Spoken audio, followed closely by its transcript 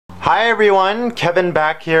Hi everyone, Kevin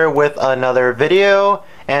back here with another video,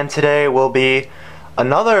 and today will be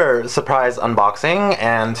another surprise unboxing.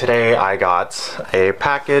 And today I got a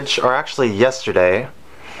package, or actually yesterday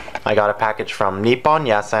I got a package from Nippon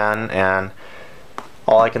Yasan, and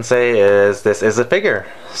all I can say is this is a figure.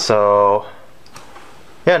 So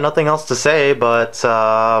yeah, nothing else to say, but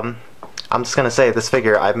I'm just gonna say this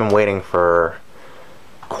figure I've been waiting for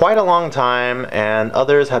quite a long time, and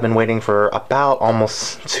others have been waiting for about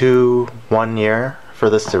almost 1 year for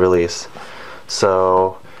this to release.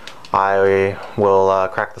 So I will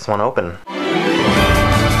crack this one open.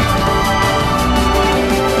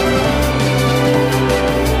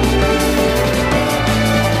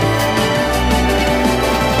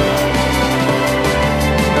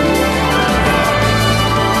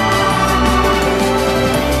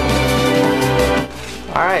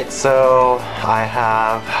 Alright, so I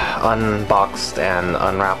have unboxed and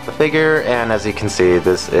unwrapped the figure, and as you can see,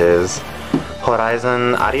 this is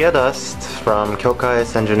Horizon Aria Dust from Kyoukai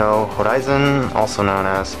Senjou no Horizon, also known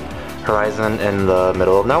as Horizon in the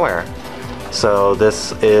Middle of Nowhere. So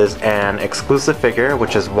this is an exclusive figure,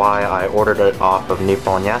 which is why I ordered it off of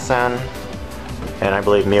Nippon Yasan, and I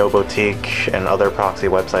believe Mio Boutique and other proxy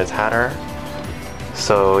websites had her.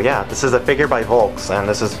 So yeah, this is a figure by Volks, and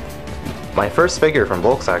this is my first figure from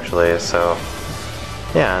Volks actually, so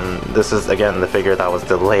yeah, and this is again the figure that was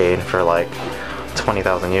delayed for like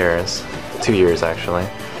 20,000 years, 2 years actually.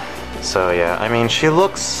 So yeah, I mean, she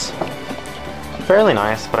looks fairly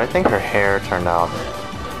nice, but I think her hair turned out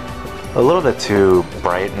a little bit too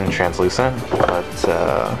bright and translucent, but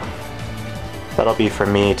that'll be for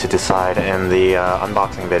me to decide in the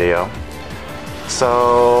unboxing video.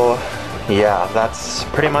 So yeah, that's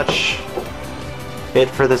pretty much it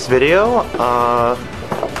for this video.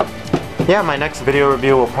 Yeah, my next video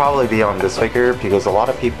review will probably be on this figure because a lot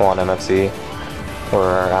of people on MFC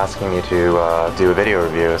were asking me to do a video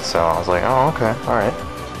review, so I was like, oh, okay, alright.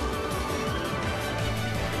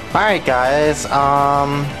 Alright guys,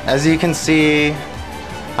 as you can see,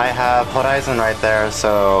 I have Horizon right there,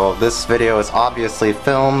 so this video is obviously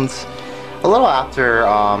filmed a little after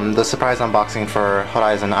the surprise unboxing for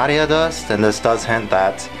Horizon Aria Dust, and this does hint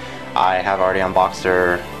that I have already unboxed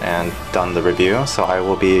her and done the review, so I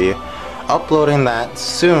will be uploading that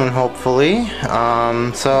soon, hopefully. So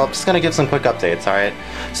I'm just gonna give some quick updates, alright?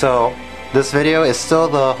 So this video is still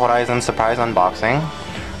the Horizon surprise unboxing,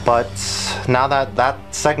 but now that that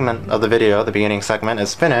segment of the video, the beginning segment,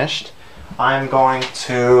 is finished, I'm going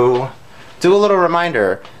to do a little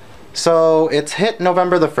reminder. So it's hit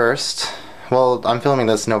November the 1st. Well, I'm filming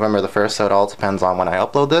this November the 1st, so it all depends on when I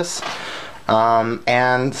upload this.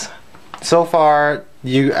 And so far,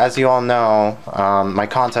 as you all know, my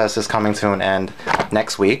contest is coming to an end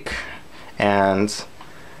next week, and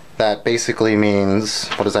that basically means,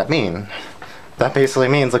 what does that mean? That basically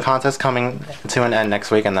means the contest coming to an end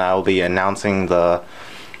next week, and I will be announcing the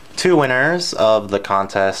 2 winners of the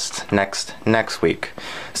contest next week.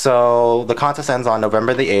 So the contest ends on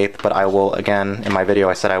November the 8th, but I will, again, in my video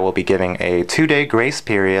I said I will be giving a 2-day grace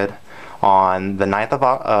period on the 9th of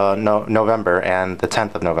November and the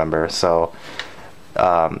 10th of November. So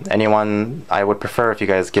anyone, I would prefer if you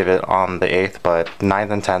guys give it on the 8th, but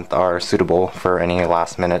 9th and 10th are suitable for any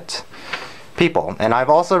last minute people. And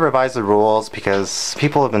I've also revised the rules because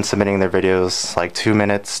people have been submitting their videos like 2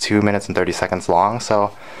 minutes and 30 seconds long,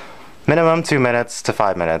 so minimum 2 minutes to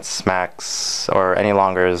 5 minutes max, or any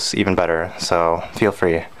longer is even better, so feel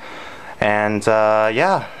free. And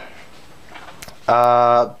yeah,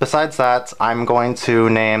 besides that, I'm going to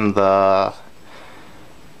name the,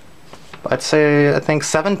 I'd say, I think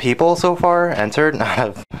 7 people so far entered out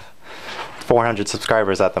of 400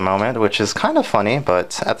 subscribers at the moment, which is kind of funny,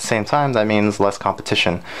 but at the same time that means less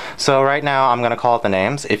competition. So right now I'm gonna call out the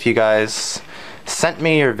names. If you guys sent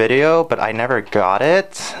me your video but I never got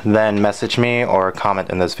it, then message me or comment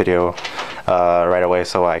in this video right away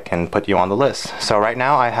so I can put you on the list. So right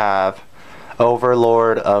now I have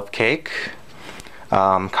Overlord of Cake,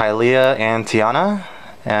 Kylia and Tiana.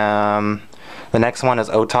 The next one is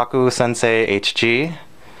Otaku Sensei HG.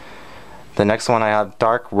 The next one I have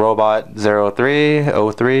Dark Robot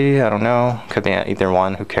 03, I don't know, could be either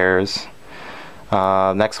one, who cares.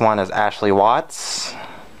 Next one is Ashley Watts.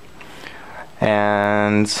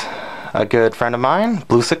 And a good friend of mine,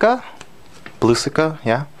 Bluesica,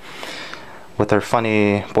 yeah, with her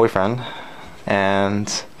funny boyfriend.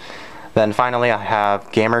 And then finally I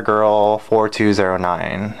have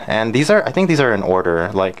GamerGirl4209, and these are, I think these are in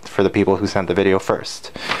order, like for the people who sent the video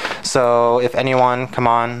first. So if anyone, come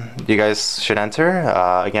on, you guys should enter.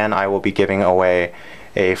 Again, I will be giving away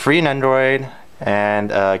a free Nendoroid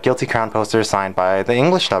and a Guilty Crown poster signed by the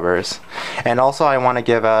English dubbers. And also I want to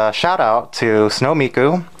give a shout out to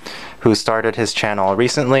SnowMiku, who started his channel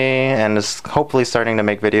recently and is hopefully starting to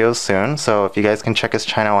make videos soon. So if you guys can check his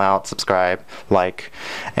channel out, subscribe, like,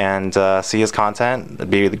 and see his content, it'd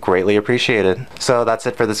be greatly appreciated. So that's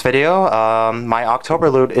it for this video. My October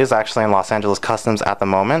loot is actually in Los Angeles Customs at the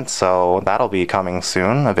moment, so that'll be coming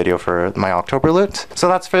soon, a video for my October loot. So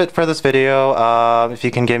that's it for this video. If you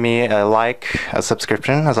can give me a like, a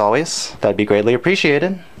subscription, as always, that'd be greatly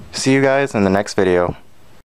appreciated. See you guys in the next video.